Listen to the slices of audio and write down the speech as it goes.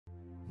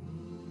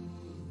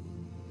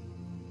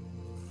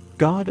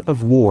God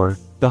of war,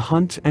 the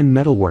hunt and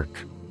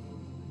metalwork.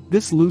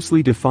 This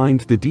loosely defined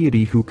the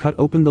deity who cut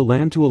open the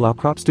land to allow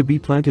crops to be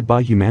planted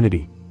by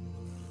humanity.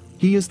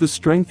 He is the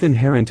strength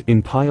inherent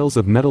in piles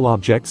of metal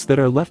objects that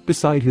are left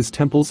beside his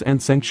temples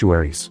and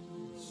sanctuaries.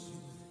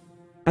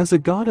 As a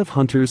god of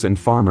hunters and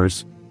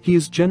farmers, he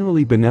is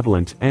generally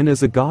benevolent, and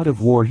as a god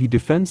of war he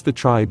defends the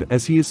tribe,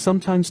 as he is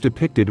sometimes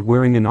depicted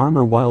wearing an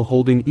armor while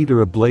holding either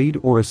a blade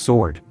or a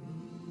sword.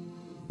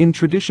 In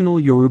traditional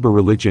Yoruba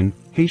religion,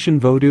 Haitian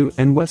Vodou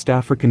and West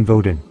African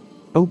Vodun,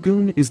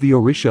 Ogun is the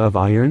Orisha of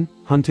iron,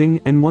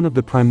 hunting, and one of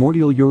the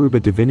primordial Yoruba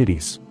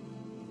divinities.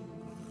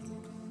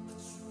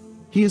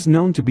 He is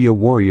known to be a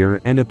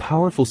warrior and a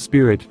powerful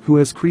spirit who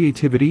has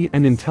creativity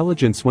and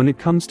intelligence when it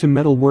comes to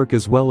metalwork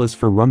as well as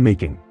for rum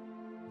making.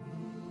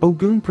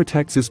 Ogun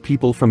protects his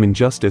people from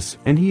injustice,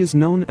 and he is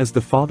known as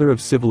the father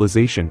of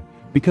civilization,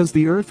 because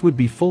the earth would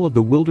be full of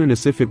the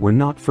wilderness if it were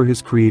not for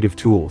his creative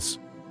tools.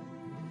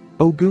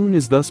 Ogun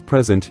is thus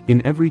present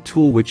in every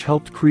tool which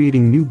helped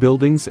creating new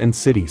buildings and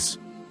cities.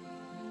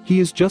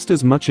 He is just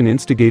as much an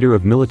instigator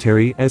of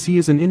military as he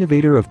is an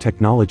innovator of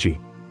technology.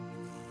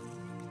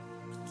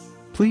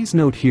 Please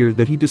note here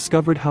that he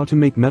discovered how to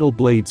make metal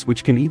blades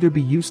which can either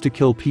be used to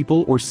kill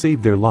people or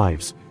save their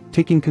lives,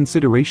 taking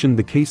consideration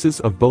the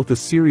cases of both a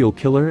serial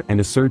killer and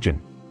a surgeon.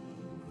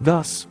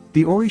 Thus,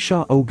 the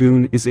Orisha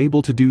Ogun is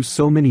able to do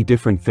so many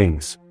different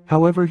things,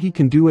 however he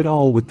can do it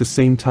all with the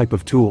same type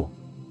of tool.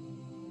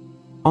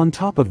 On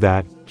top of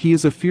that, he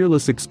is a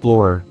fearless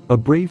explorer, a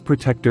brave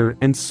protector,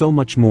 and so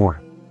much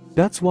more.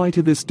 That's why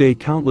to this day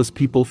countless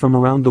people from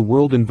around the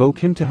world invoke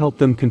him to help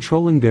them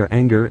controlling their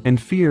anger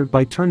and fear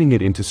by turning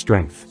it into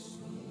strength.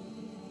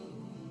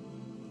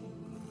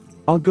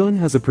 Ogun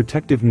has a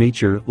protective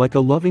nature like a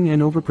loving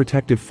and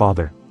overprotective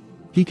father.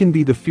 He can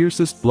be the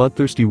fiercest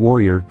bloodthirsty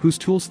warrior whose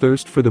tools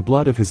thirst for the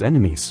blood of his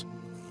enemies.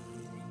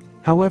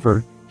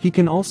 However, he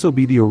can also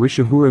be the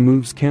Orisha who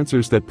removes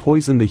cancers that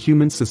poison the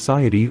human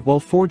society while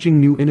forging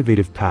new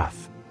innovative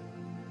path.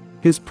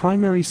 His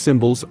primary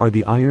symbols are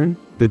the iron,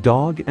 the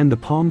dog, and the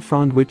palm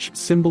frond, which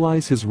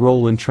symbolize his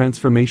role in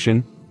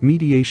transformation,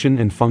 mediation,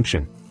 and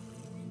function.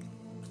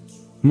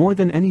 More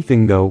than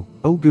anything though,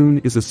 Ogun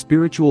is a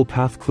spiritual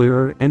path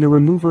clearer and a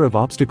remover of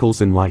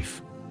obstacles in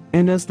life.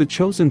 And as the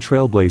chosen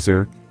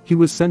trailblazer, he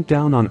was sent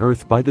down on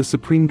earth by the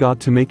supreme god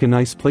to make a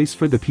nice place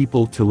for the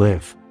people to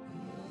live.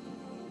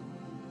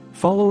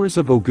 Followers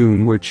of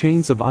Ogun wear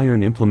chains of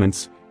iron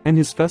implements, and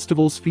his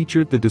festivals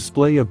featured the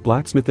display of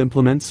blacksmith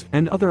implements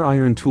and other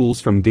iron tools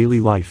from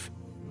daily life,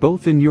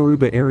 both in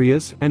Yoruba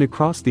areas and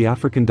across the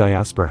African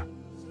diaspora.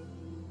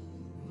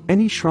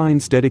 Any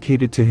shrines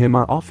dedicated to him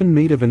are often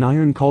made of an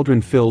iron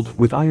cauldron filled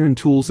with iron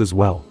tools as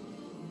well.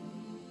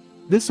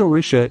 This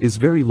Orisha is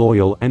very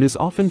loyal and is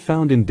often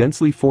found in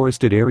densely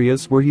forested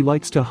areas where he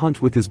likes to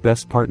hunt with his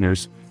best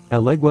partners,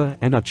 Elegua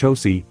and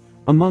Achosi,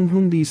 among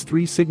whom these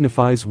three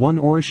signifies one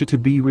Orisha to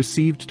be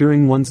received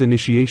during one's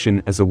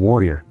initiation as a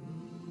warrior.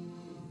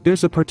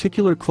 There's a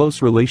particular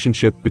close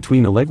relationship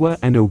between Elegua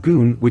and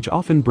Ogun which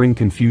often bring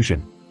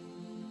confusion.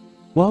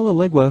 While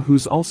Elegua,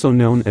 who's also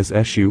known as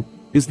Eshu,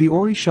 is the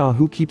Orisha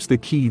who keeps the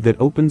key that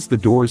opens the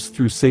doors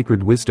through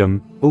sacred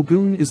wisdom,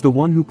 Ogun is the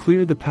one who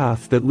clears the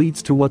path that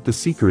leads to what the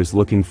seeker is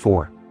looking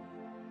for.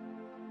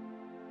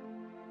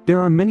 There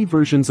are many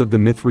versions of the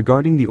myth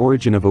regarding the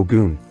origin of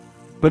Ogun,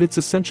 but its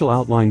essential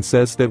outline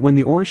says that when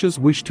the Orishas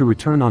wished to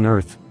return on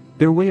earth,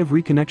 their way of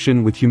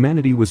reconnection with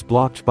humanity was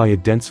blocked by a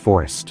dense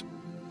forest.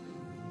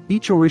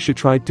 Each Orisha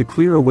tried to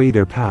clear away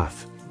their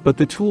path, but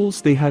the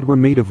tools they had were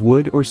made of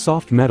wood or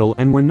soft metal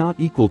and were not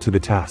equal to the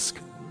task.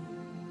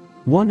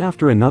 One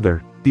after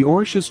another, the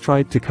Orishas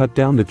tried to cut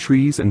down the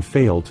trees and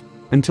failed,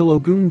 until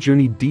Ogun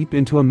journeyed deep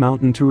into a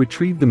mountain to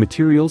retrieve the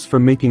materials for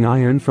making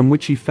iron, from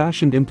which he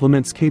fashioned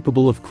implements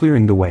capable of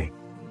clearing the way.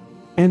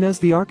 And as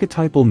the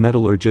archetypal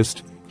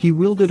metallurgist, he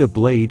wielded a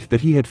blade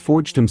that he had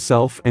forged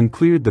himself and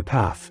cleared the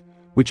path,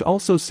 which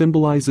also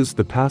symbolizes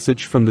the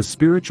passage from the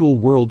spiritual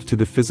world to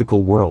the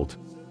physical world.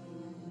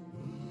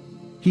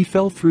 He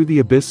fell through the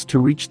abyss to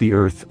reach the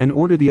earth and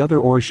order the other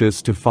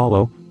Orishas to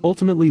follow,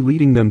 ultimately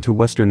leading them to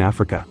Western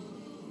Africa.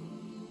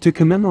 To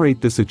commemorate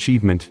this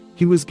achievement,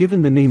 he was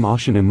given the name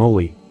Oshin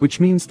Imoli,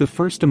 which means the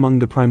first among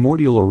the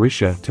primordial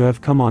Orisha to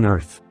have come on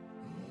earth.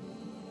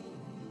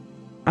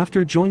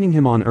 After joining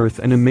him on earth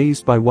and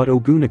amazed by what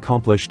Ogun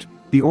accomplished,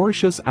 the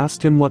Orishas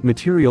asked him what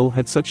material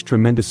had such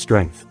tremendous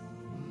strength.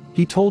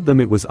 He told them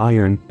it was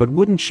iron, but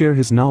wouldn't share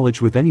his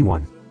knowledge with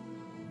anyone.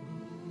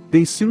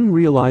 They soon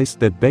realized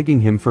that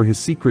begging him for his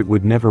secret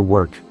would never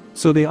work,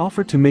 so they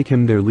offered to make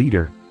him their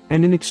leader,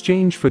 and in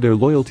exchange for their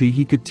loyalty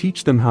he could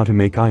teach them how to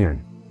make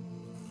iron.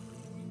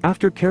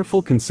 After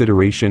careful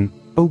consideration,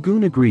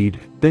 Ogun agreed,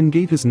 then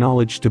gave his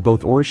knowledge to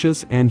both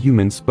Orishas and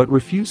humans, but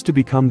refused to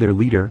become their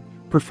leader,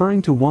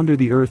 preferring to wander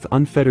the earth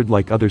unfettered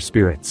like other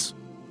spirits.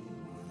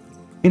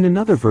 In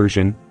another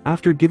version,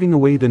 after giving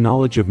away the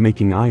knowledge of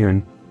making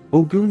iron,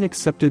 Ogun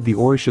accepted the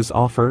Orishas'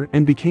 offer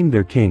and became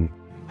their king.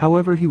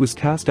 However, he was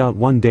cast out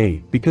one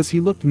day because he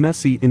looked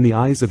messy in the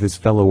eyes of his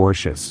fellow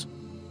Orishas.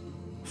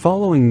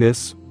 Following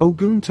this,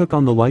 Ogun took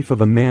on the life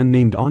of a man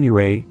named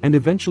Onire and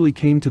eventually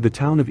came to the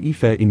town of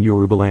Ife in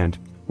Yorubaland,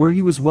 where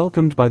he was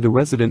welcomed by the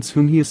residents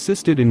whom he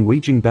assisted in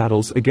waging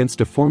battles against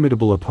a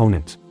formidable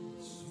opponent.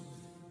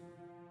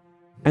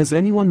 As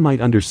anyone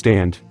might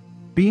understand,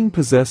 being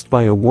possessed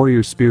by a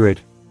warrior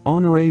spirit,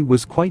 Onire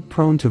was quite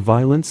prone to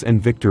violence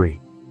and victory.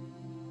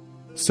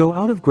 So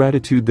out of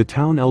gratitude the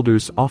town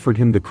elders offered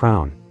him the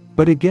crown,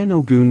 but again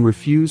Ogun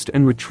refused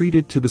and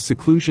retreated to the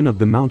seclusion of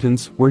the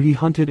mountains where he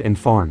hunted and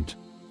farmed.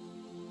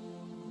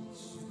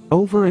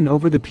 Over and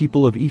over the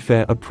people of Ife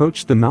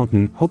approached the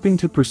mountain hoping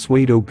to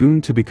persuade Ogun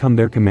to become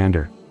their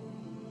commander.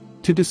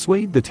 To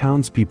dissuade the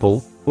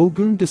townspeople,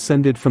 Ogun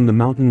descended from the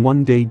mountain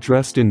one day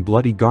dressed in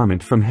bloody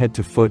garment from head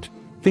to foot,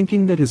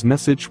 thinking that his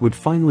message would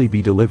finally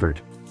be delivered.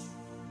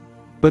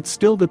 But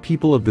still the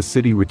people of the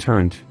city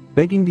returned,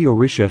 begging the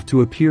Orisha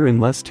to appear in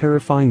less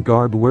terrifying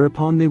garb,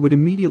 whereupon they would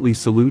immediately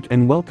salute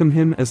and welcome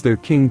him as their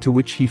king, to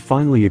which he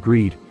finally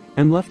agreed,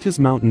 and left his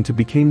mountain to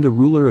become the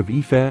ruler of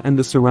Ife and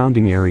the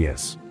surrounding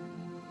areas.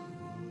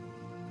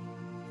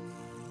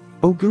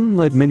 Ogun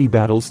led many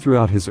battles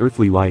throughout his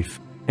earthly life,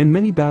 and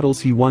many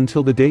battles he won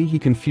till the day he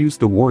confused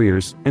the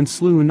warriors and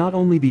slew not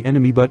only the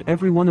enemy but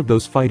every one of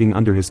those fighting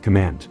under his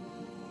command.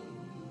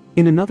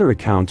 In another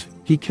account,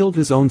 he killed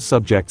his own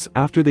subjects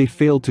after they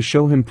failed to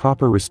show him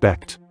proper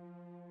respect.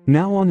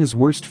 Now on his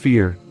worst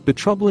fear, the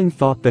troubling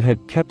thought that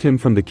had kept him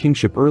from the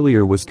kingship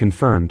earlier was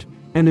confirmed,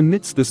 and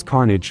amidst this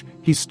carnage,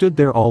 he stood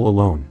there all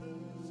alone.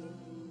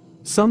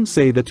 Some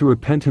say that to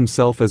repent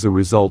himself as a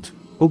result,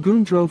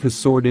 Ogun drove his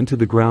sword into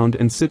the ground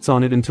and sits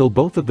on it until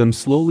both of them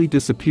slowly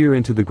disappear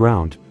into the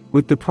ground,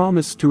 with the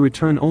promise to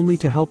return only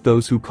to help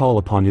those who call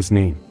upon his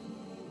name.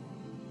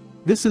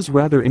 This is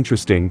rather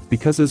interesting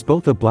because as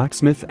both a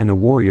blacksmith and a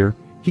warrior,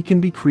 he can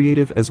be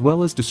creative as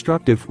well as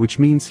destructive, which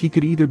means he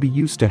could either be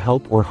used to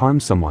help or harm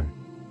someone.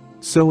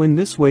 So in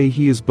this way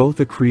he is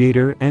both a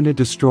creator and a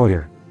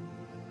destroyer.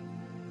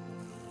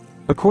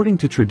 According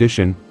to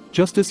tradition,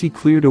 just as he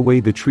cleared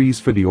away the trees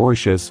for the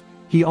Orishas,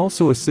 he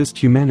also assists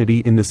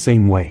humanity in the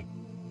same way.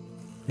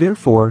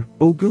 Therefore,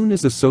 Ogun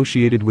is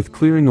associated with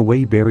clearing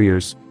away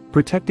barriers,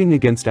 protecting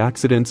against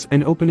accidents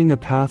and opening a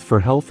path for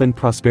health and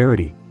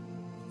prosperity.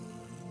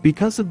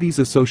 Because of these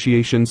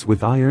associations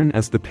with iron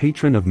as the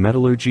patron of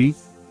metallurgy,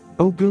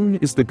 Ogun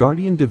is the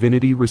guardian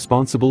divinity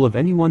responsible of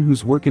anyone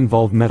whose work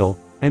involve metal,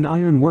 and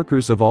iron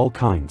workers of all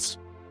kinds.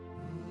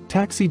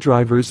 Taxi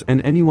drivers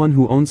and anyone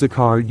who owns a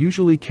car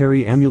usually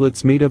carry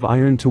amulets made of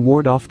iron to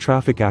ward off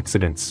traffic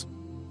accidents.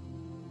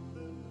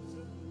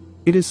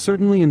 It is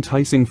certainly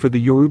enticing for the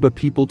Yoruba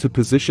people to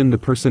position the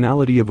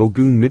personality of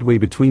Ogun midway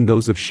between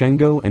those of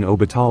Shango and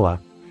Obatala,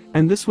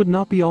 and this would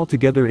not be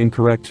altogether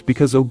incorrect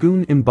because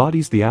Ogun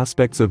embodies the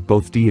aspects of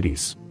both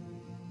deities.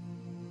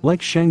 Like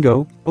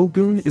Shango,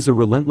 Ogun is a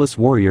relentless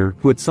warrior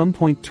who at some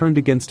point turned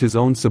against his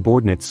own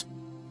subordinates.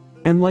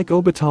 And like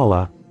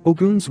Obatala,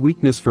 Ogun's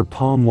weakness for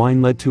palm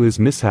wine led to his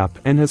mishap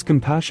and has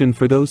compassion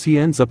for those he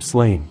ends up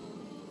slaying.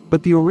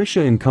 But the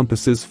Orisha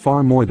encompasses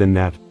far more than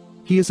that.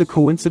 He is a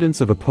coincidence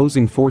of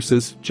opposing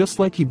forces, just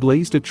like he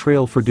blazed a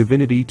trail for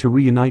divinity to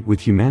reunite with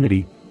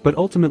humanity, but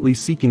ultimately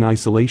seeking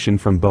isolation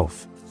from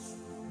both.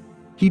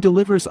 He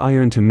delivers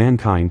iron to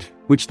mankind,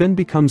 which then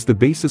becomes the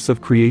basis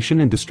of creation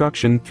and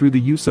destruction through the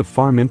use of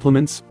farm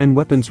implements and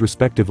weapons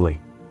respectively.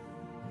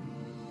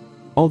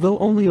 Although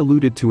only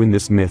alluded to in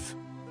this myth,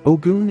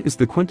 Ogun is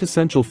the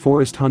quintessential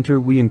forest hunter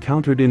we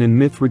encountered in a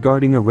myth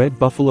regarding a red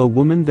buffalo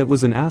woman that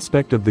was an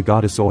aspect of the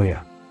goddess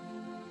Oya.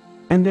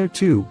 And there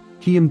too,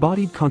 he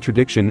embodied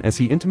contradiction as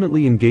he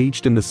intimately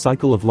engaged in the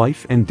cycle of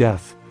life and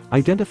death,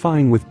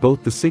 identifying with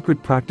both the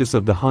sacred practice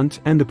of the hunt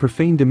and the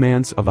profane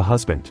demands of a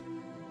husband.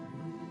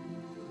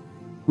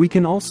 We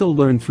can also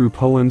learn through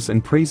poems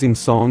and praising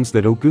songs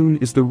that Ogun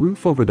is the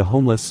roof over the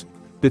homeless,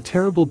 the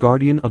terrible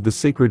guardian of the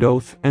sacred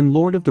oath and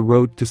lord of the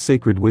road to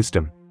sacred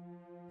wisdom.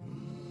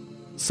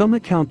 Some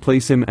account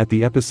place him at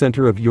the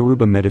epicenter of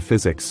Yoruba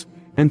metaphysics,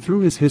 and through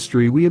his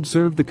history we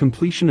observe the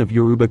completion of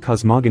Yoruba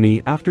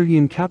cosmogony after he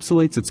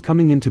encapsulates its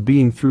coming into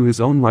being through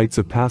his own rites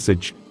of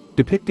passage,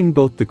 depicting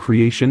both the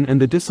creation and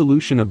the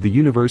dissolution of the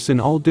universe in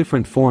all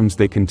different forms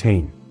they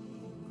contain.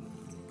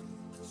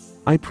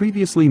 I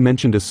previously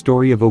mentioned a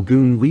story of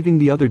Ogun leaving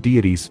the other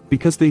deities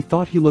because they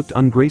thought he looked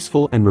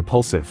ungraceful and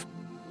repulsive.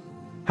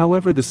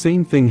 However, the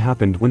same thing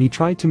happened when he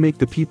tried to make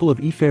the people of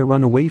Ife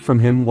run away from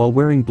him while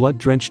wearing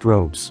blood-drenched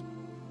robes.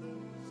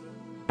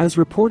 As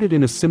reported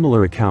in a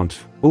similar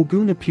account,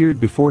 Ogun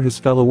appeared before his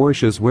fellow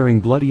Orishas wearing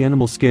bloody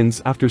animal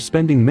skins after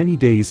spending many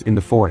days in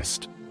the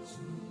forest.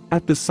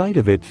 At the sight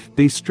of it,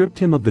 they stripped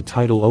him of the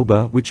title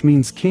Oba, which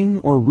means king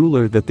or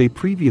ruler, that they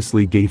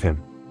previously gave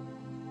him.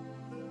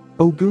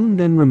 Ogun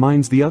then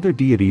reminds the other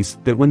deities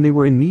that when they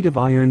were in need of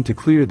iron to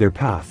clear their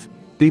path,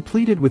 they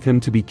pleaded with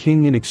him to be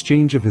king in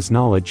exchange of his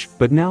knowledge,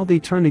 but now they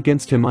turn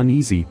against him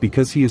uneasy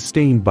because he is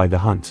stained by the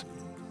hunt.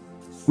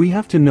 We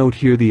have to note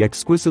here the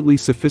exquisitely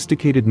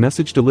sophisticated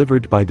message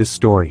delivered by this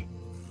story.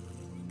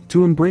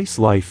 To embrace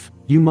life,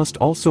 you must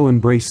also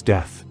embrace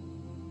death.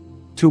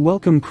 To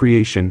welcome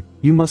creation,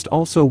 you must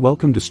also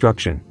welcome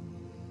destruction.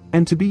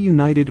 And to be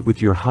united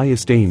with your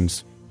highest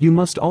aims, you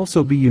must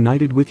also be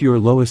united with your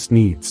lowest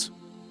needs.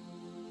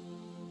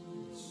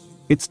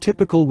 It's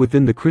typical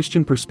within the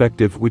Christian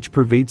perspective which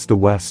pervades the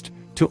West,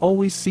 to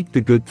always seek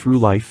the good through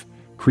life,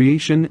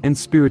 creation and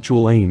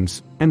spiritual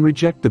aims, and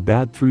reject the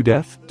bad through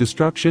death,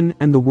 destruction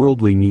and the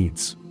worldly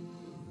needs.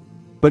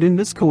 But in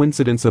this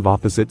coincidence of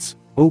opposites,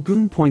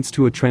 Ogun points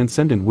to a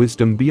transcendent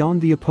wisdom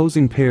beyond the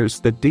opposing pairs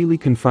that daily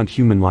confront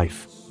human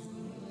life.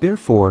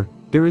 Therefore,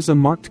 there is a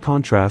marked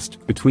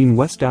contrast between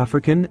West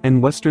African and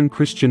Western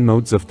Christian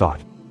modes of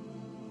thought.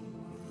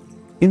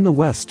 In the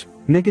West,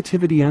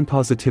 negativity and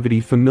positivity,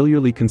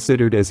 familiarly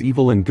considered as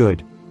evil and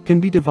good, can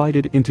be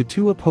divided into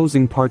two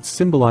opposing parts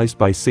symbolized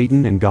by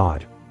Satan and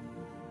God.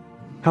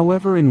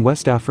 However, in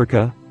West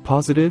Africa,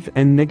 positive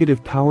and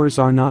negative powers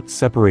are not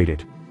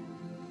separated.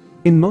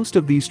 In most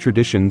of these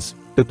traditions,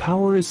 the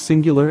power is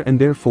singular, and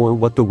therefore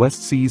what the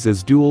West sees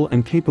as dual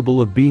and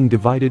capable of being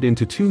divided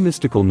into two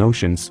mystical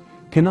notions,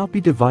 cannot be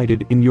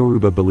divided in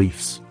Yoruba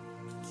beliefs.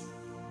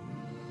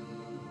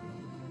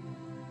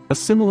 A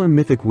similar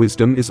mythic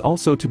wisdom is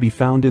also to be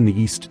found in the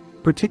East,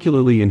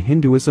 particularly in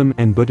Hinduism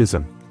and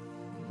Buddhism.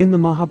 In the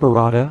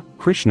Mahabharata,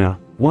 Krishna,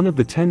 one of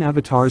the 10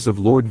 avatars of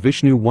Lord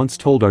Vishnu, once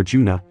told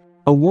Arjuna,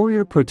 a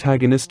warrior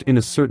protagonist in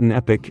a certain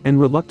epic and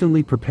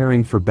reluctantly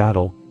preparing for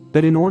battle,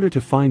 that in order to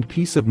find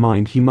peace of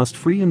mind he must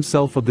free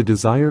himself of the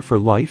desire for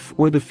life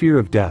or the fear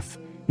of death,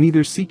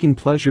 neither seeking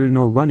pleasure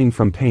nor running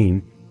from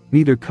pain,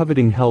 neither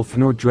coveting health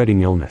nor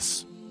dreading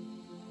illness.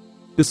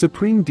 The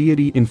supreme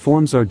deity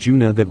informs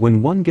Arjuna that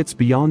when one gets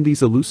beyond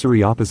these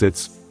illusory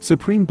opposites,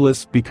 supreme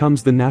bliss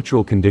becomes the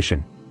natural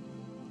condition.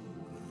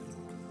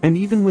 And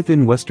even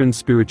within Western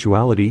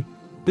spirituality,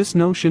 this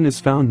notion is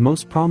found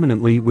most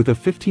prominently with a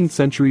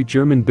 15th-century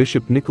German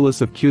bishop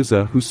Nicholas of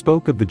Cusa, who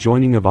spoke of the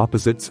joining of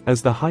opposites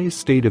as the highest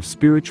state of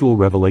spiritual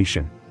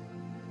revelation.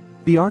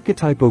 The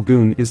archetype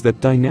Ogun is that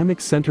dynamic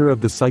center of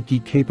the psyche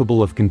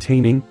capable of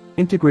containing,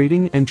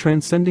 integrating and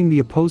transcending the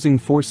opposing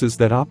forces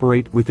that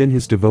operate within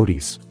his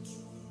devotees.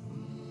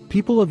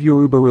 People of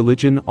Yoruba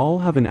religion all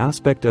have an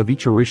aspect of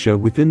each Orisha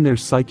within their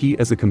psyche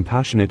as a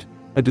compassionate,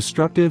 a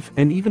destructive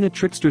and even a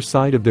trickster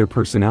side of their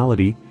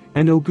personality,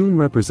 and Ogun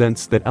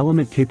represents that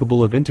element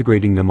capable of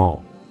integrating them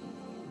all.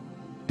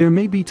 There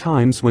may be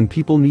times when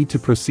people need to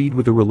proceed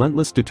with a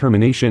relentless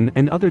determination,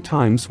 and other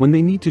times when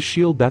they need to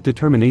shield that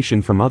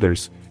determination from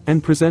others,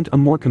 and present a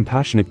more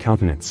compassionate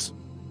countenance.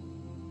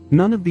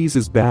 None of these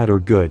is bad or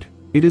good,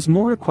 it is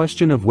more a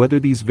question of whether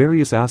these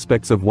various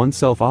aspects of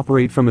oneself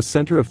operate from a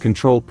center of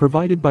control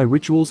provided by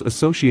rituals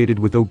associated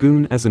with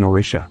Ogun as an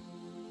Orisha.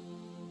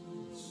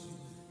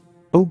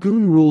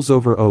 Ogun rules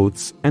over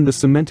oaths and the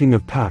cementing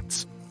of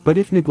pacts, but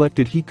if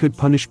neglected he could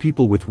punish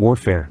people with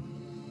warfare.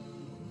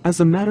 As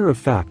a matter of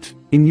fact,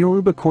 in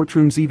Yoruba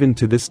courtrooms even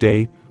to this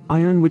day,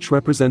 iron, which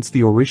represents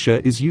the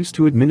Orisha, is used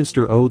to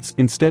administer oaths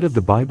instead of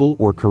the Bible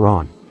or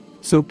Quran.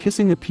 So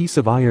kissing a piece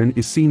of iron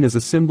is seen as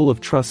a symbol of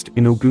trust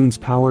in Ogun's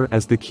power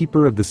as the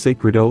keeper of the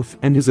sacred oath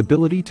and his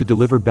ability to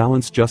deliver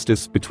balanced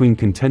justice between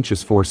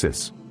contentious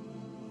forces.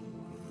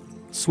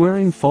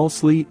 Swearing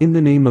falsely in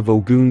the name of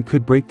Ogun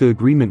could break the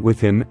agreement with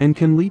him and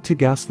can lead to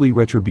ghastly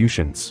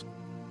retributions.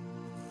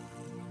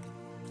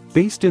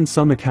 Based in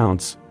some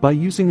accounts, by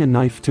using a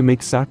knife to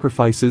make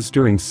sacrifices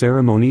during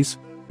ceremonies,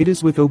 it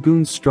is with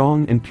Ogun's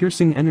strong and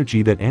piercing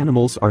energy that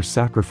animals are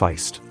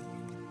sacrificed.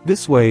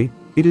 This way,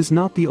 it is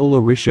not the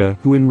Olorisha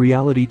who in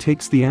reality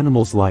takes the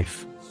animal's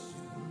life.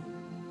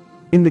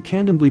 In the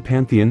Candomblé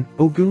pantheon,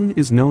 Ogun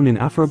is known in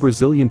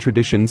Afro-Brazilian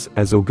traditions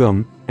as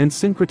Ogum, and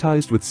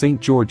syncretized with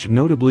Saint George,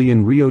 notably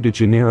in Rio de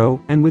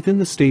Janeiro and within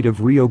the state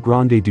of Rio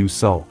Grande do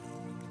Sul.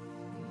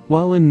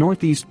 While in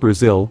northeast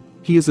Brazil,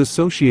 he is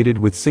associated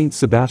with Saint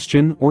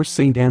Sebastian or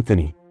Saint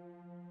Anthony.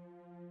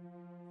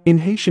 In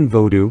Haitian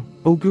Vodou,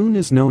 Ogun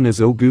is known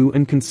as Ogu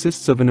and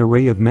consists of an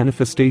array of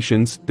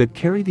manifestations that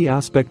carry the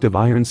aspect of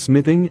iron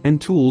smithing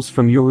and tools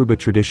from Yoruba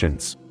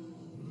traditions.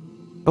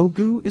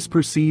 Ogu is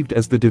perceived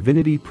as the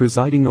divinity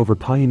presiding over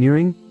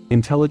pioneering,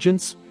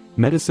 intelligence,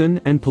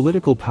 medicine and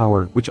political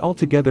power, which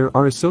altogether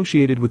are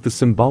associated with the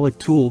symbolic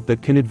tool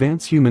that can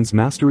advance humans'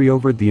 mastery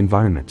over the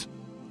environment.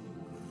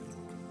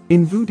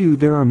 In Voodoo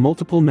there are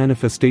multiple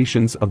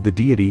manifestations of the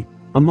deity,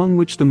 among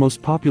which the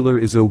most popular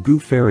is Ogu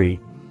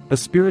Fairy, a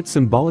spirit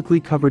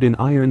symbolically covered in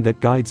iron that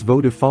guides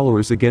votive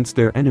followers against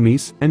their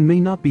enemies and may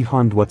not be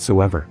harmed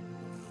whatsoever.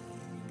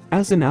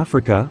 As in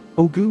Africa,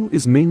 Ogu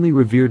is mainly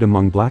revered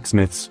among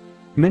blacksmiths,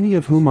 many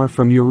of whom are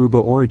from Yoruba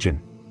origin.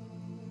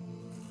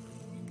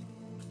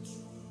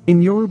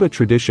 In Yoruba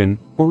tradition,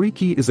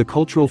 Oriki is a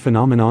cultural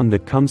phenomenon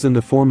that comes in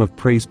the form of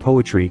praise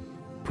poetry,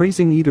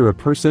 praising either a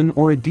person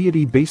or a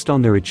deity based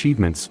on their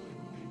achievements,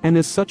 and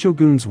as such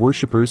Ogun's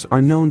worshippers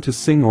are known to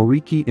sing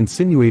Oriki,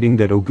 insinuating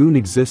that Ogun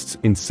exists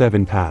in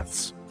 7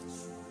 paths.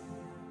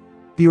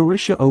 The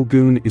Orisha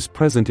Ogun is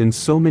present in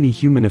so many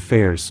human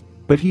affairs,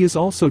 but he is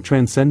also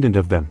transcendent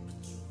of them.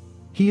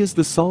 He is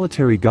the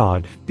solitary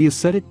God, the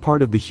ascetic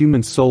part of the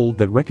human soul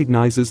that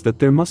recognizes that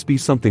there must be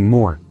something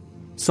more,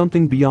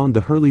 something beyond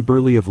the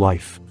hurly-burly of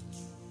life.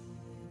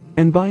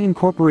 And by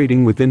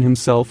incorporating within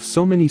himself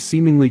so many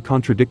seemingly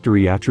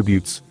contradictory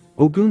attributes,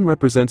 Ogun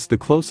represents the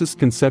closest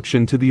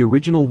conception to the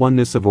original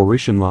oneness of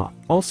Orishinla,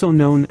 also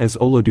known as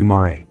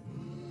Olodumare.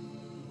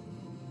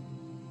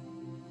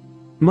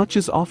 Much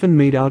is often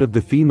made out of the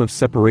theme of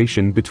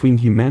separation between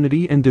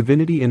humanity and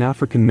divinity in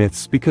African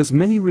myths because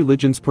many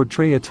religions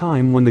portray a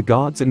time when the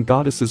gods and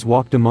goddesses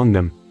walked among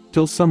them,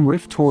 till some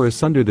rift tore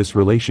asunder this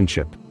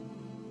relationship.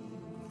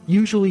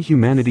 Usually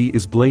humanity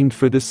is blamed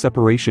for this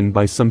separation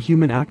by some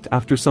human act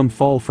after some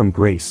fall from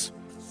grace,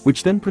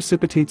 which then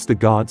precipitates the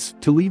gods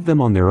to leave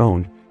them on their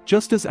own,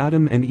 just as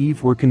Adam and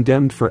Eve were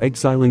condemned for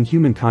exiling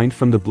humankind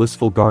from the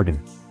blissful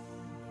garden.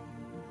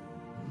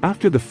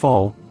 After the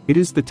fall, it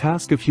is the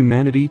task of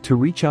humanity to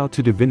reach out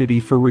to divinity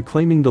for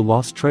reclaiming the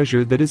lost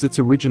treasure that is its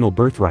original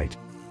birthright.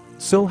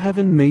 So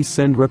heaven may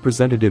send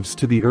representatives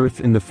to the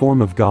earth in the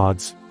form of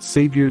gods,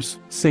 saviors,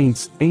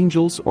 saints,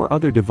 angels or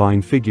other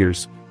divine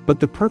figures, but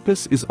the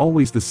purpose is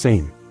always the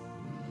same: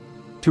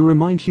 to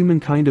remind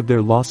humankind of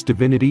their lost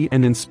divinity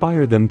and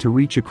inspire them to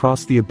reach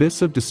across the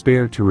abyss of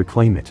despair to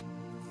reclaim it.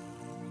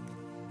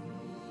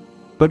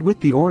 But with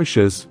the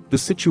Orishas, the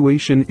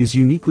situation is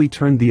uniquely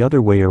turned the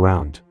other way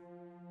around.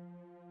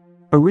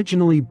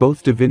 Originally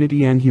both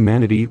divinity and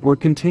humanity were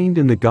contained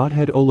in the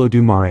godhead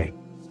Olodumare.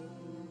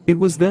 It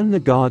was then the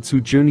gods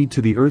who journeyed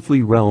to the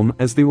earthly realm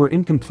as they were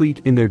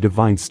incomplete in their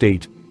divine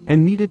state,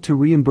 and needed to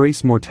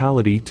re-embrace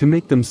mortality to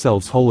make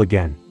themselves whole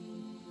again.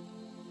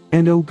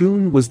 And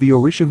Ogun was the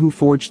Orisha who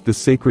forged the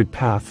sacred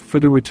path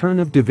for the return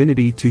of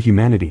divinity to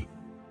humanity.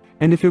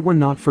 And if it were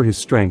not for his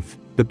strength,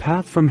 the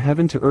path from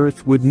heaven to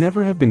earth would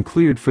never have been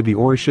cleared for the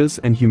Orishas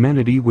and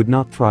humanity would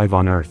not thrive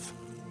on earth.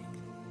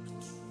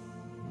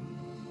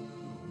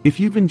 If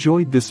you've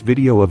enjoyed this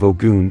video of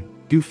Ogun,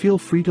 do feel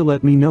free to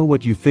let me know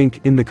what you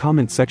think in the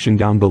comment section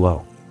down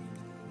below.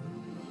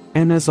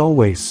 And as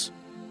always,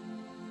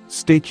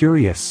 stay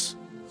curious.